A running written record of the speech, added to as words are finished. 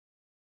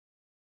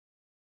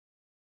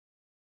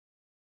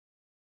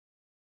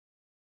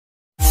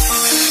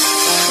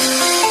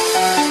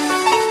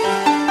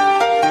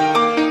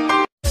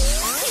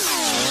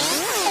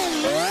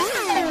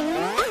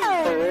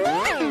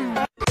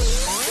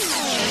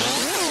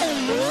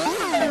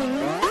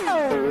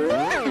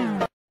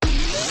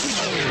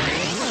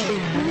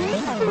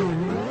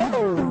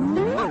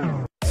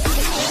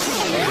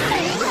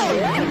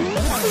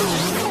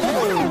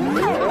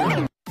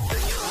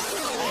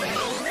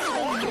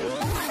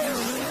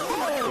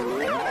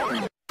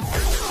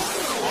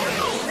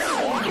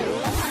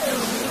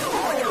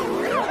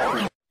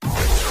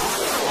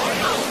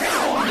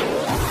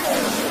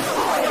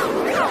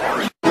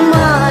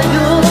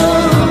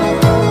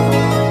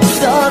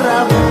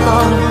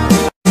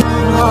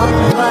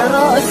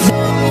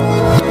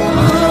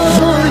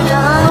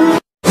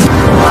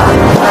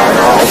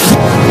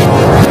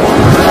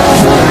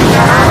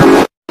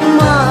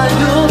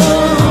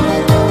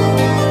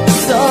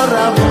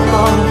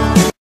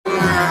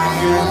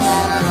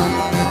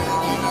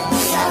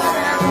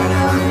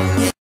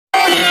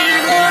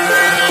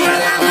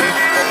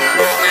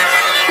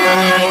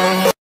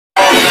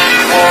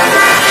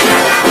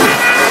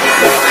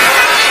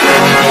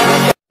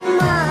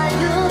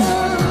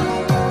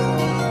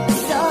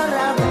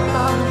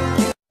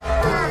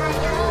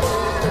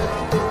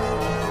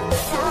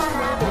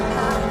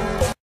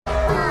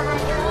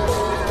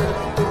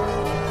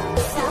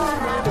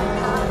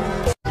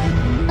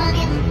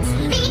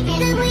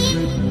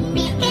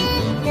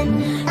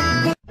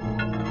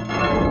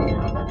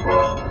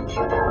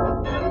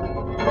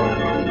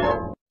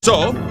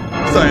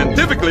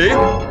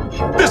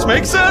scientifically, this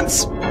makes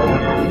sense.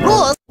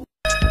 Rules.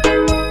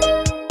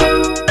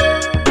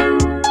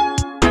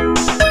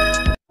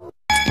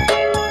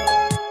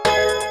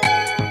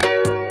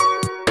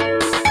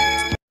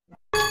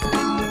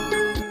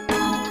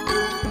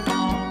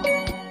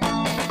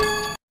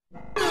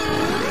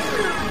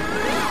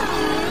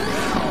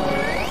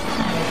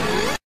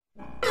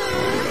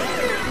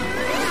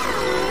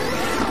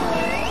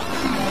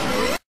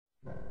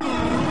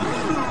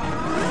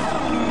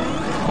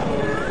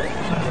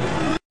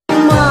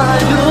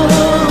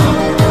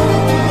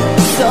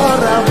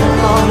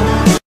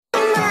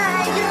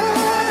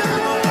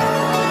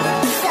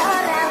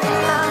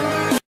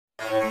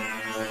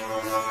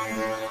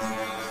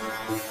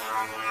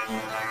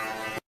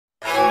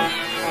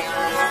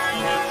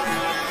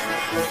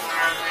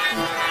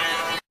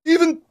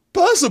 Even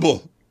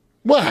possible.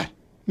 What?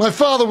 My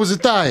father was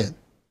Italian.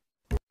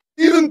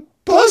 Even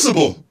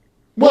possible.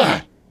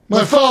 What?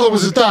 My father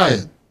was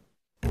Italian.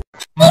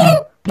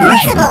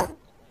 Impossible!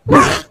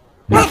 What?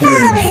 My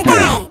father was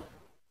Italian.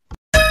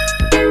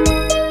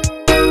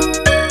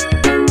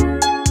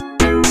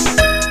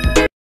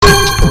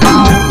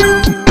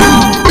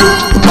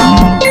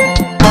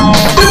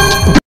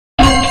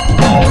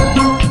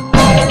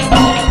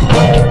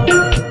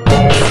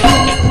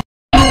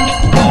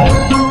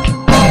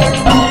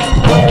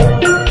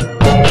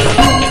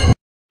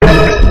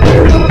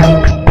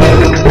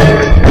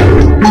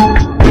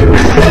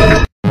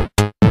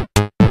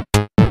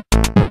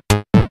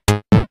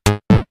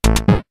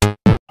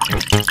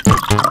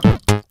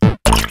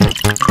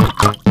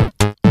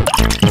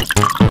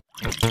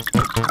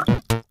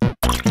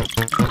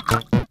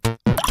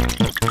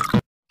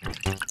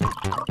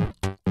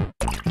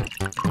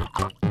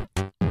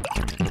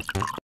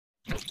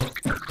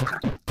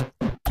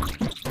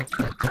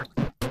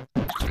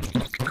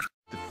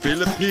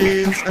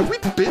 Philippines. Have we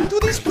been to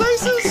these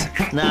places?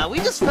 Nah, we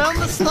just found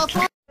the stuff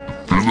on.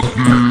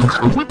 Philippines.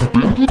 Have we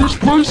been to these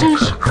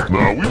places?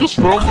 Nah, we just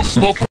found the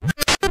stuff. What?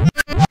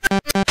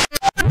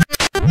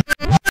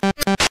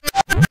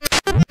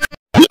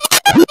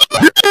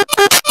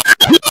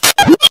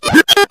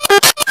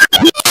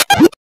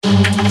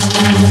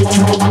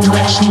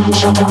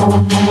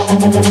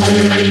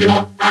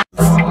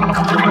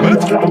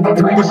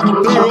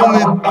 But there are only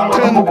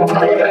 10.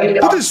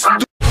 That is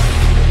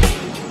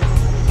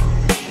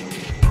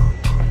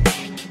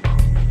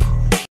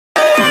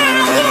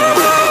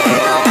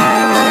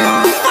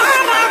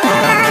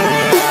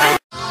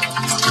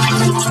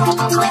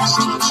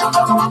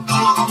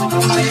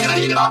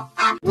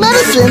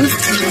Medicines,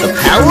 the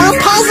power of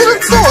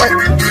positive thought,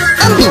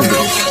 and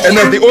movies. and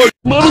that the order.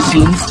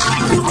 Medicine,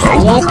 the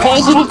power of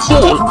positive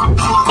thought,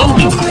 and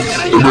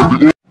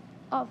movies.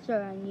 Officer,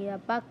 I need a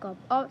backup.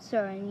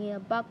 Officer, I need a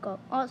backup.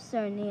 Officer,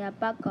 I need a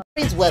backup.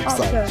 Carrey's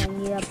Officer, website. I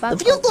need a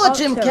backup. If you thought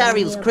Jim Officer, I Carrey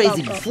need was a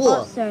crazy backup. before,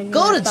 Officer, I need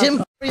go a to Jim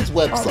backup. Carrey's Officer,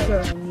 website.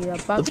 I need a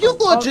backup. If you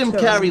thought Jim Officer,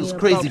 I Carrey was need a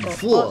crazy backup.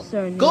 before, Officer,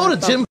 I need go a to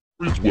backup. Jim Carrey's website.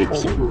 If you thought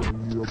Jim Carrey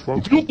was crazy before, go to Jim Carrey's website.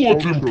 If you thought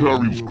Jim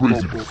Carrey was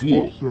crazy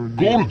before,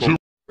 go to Jim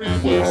Carrey's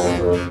website.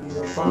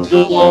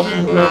 If you thought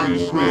Jim Carrey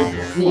was crazy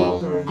before,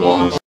 go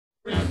to.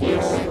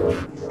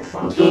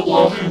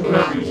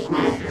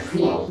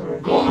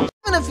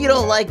 Even if you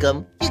don't like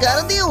him, you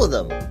gotta deal with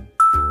him.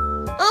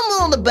 I'm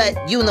willing to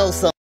bet you know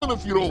something. Even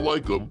if you don't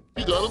like him,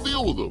 you gotta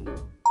deal with him.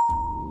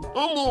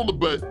 I'm willing to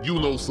bet you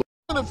know something.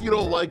 Even if you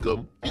don't like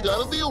him, you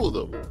gotta deal with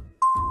him.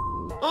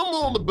 I'm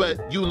willing to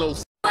bet you know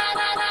something.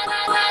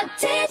 What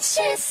did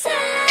she say?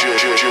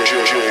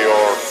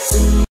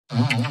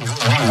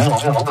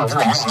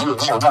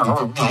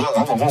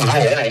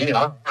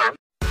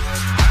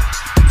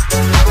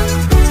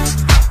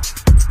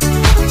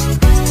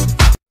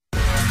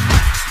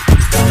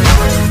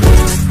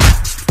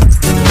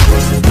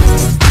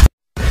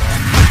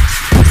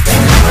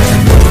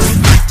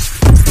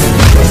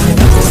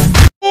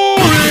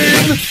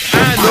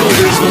 I know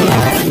this.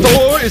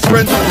 Thor is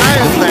friends with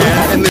Iron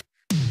Man, and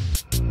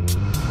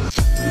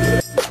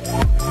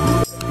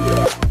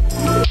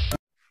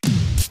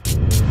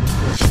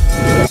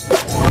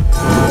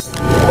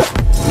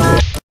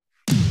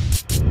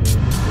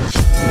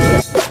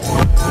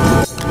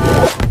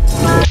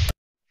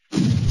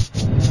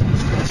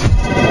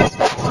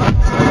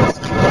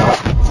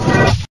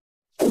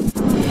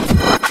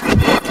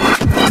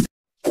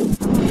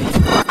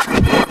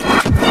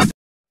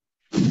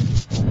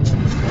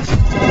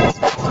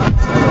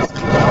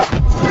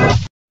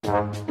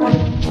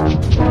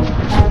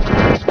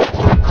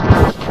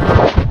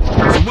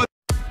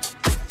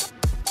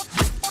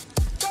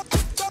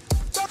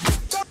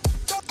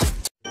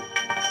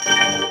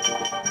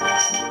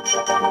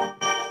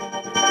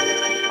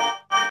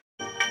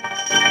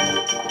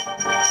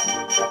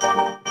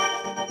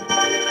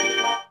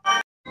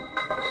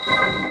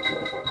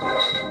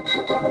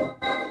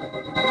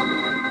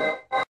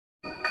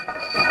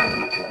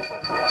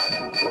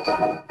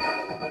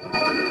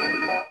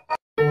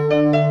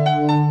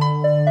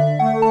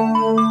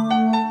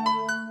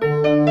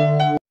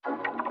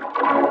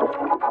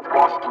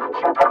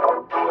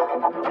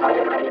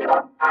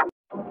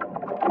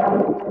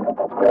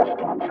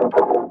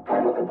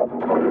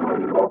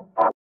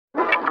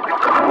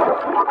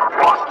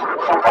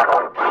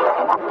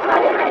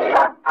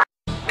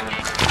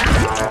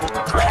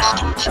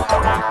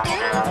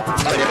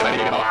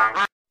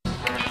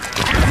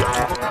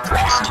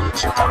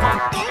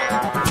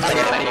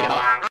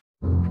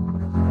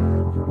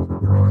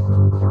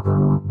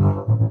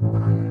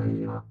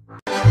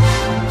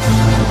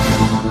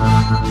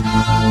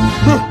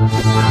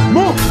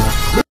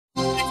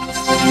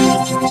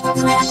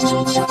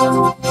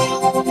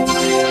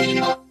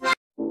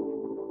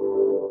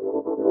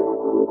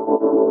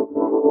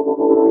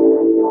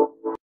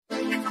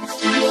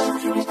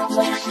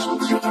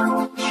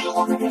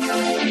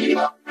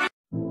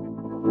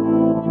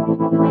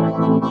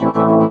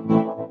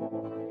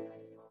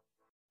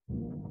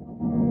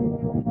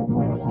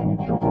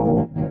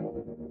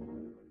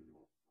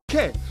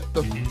Okay,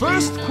 the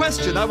first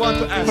question I want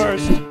to ask.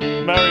 First,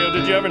 Mario,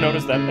 did you ever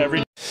notice that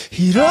every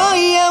広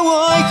い青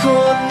いこ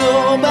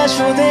の場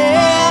所で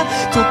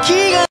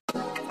時が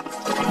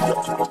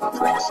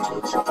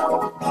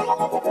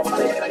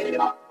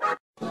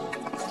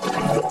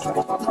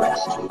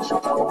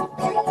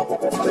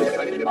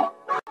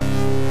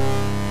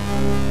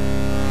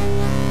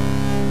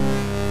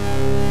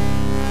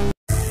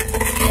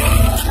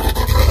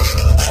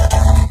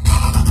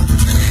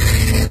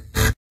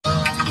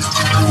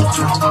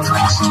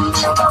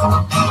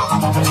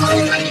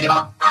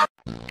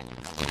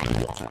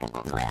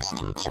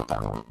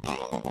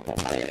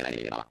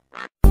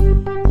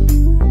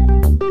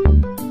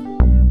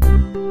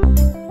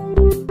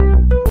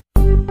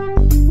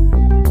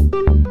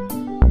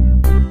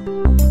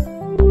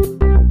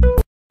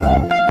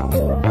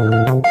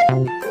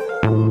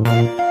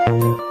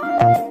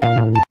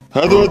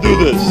How do I do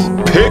this?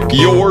 Pick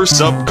your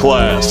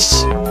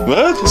subclass.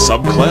 What?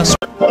 Subclass?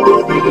 How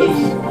do I do this?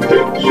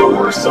 Pick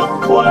your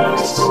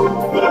subclass.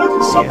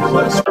 What?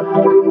 Subclass? Pick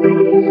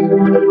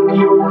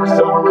your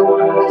subclass.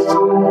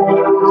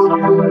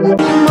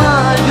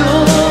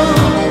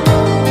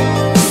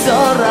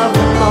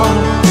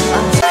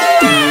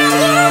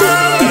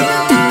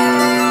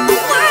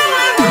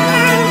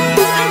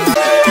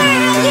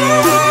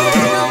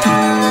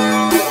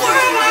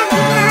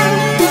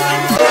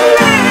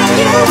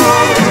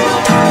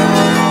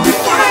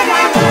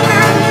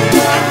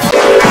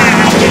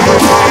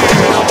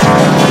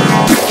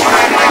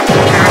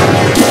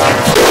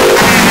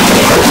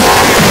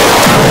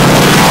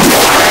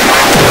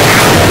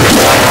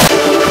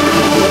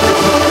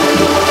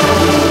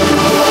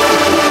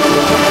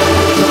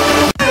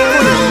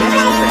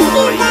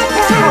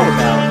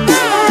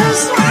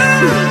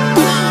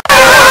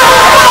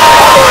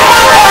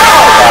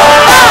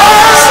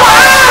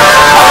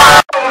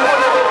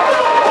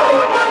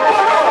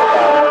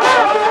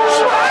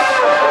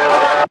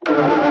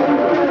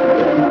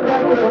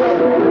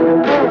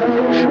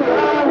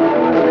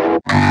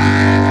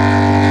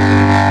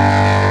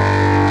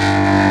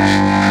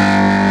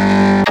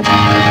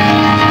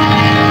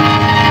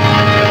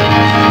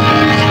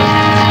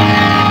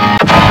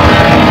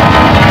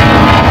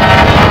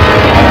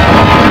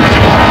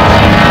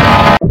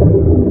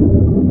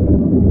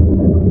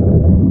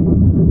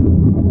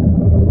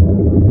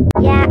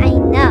 Yeah, I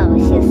know.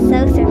 She was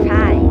so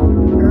surprised.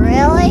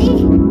 Really?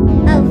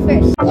 Oh,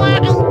 first. Yeah, I know. She was so surprised. Really? Oh, first. Yeah, I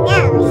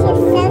know. She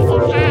was so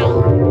surprised.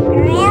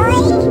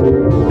 Really?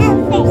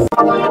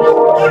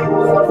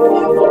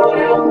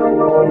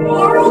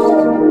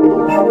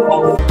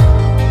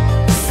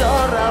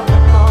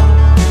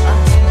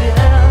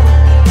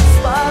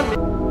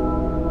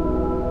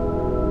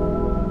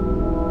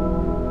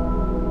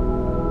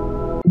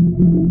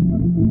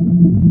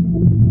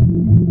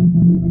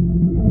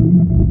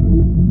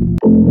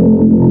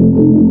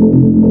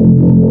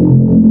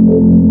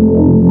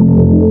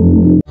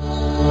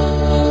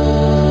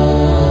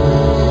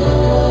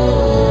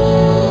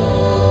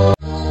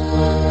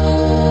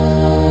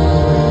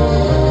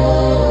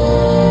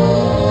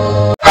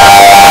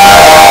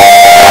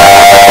 Oh,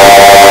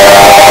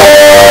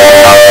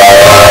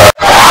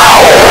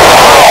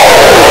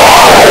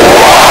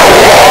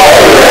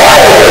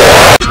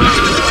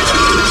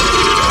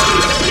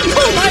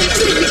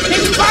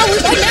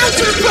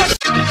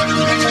 first.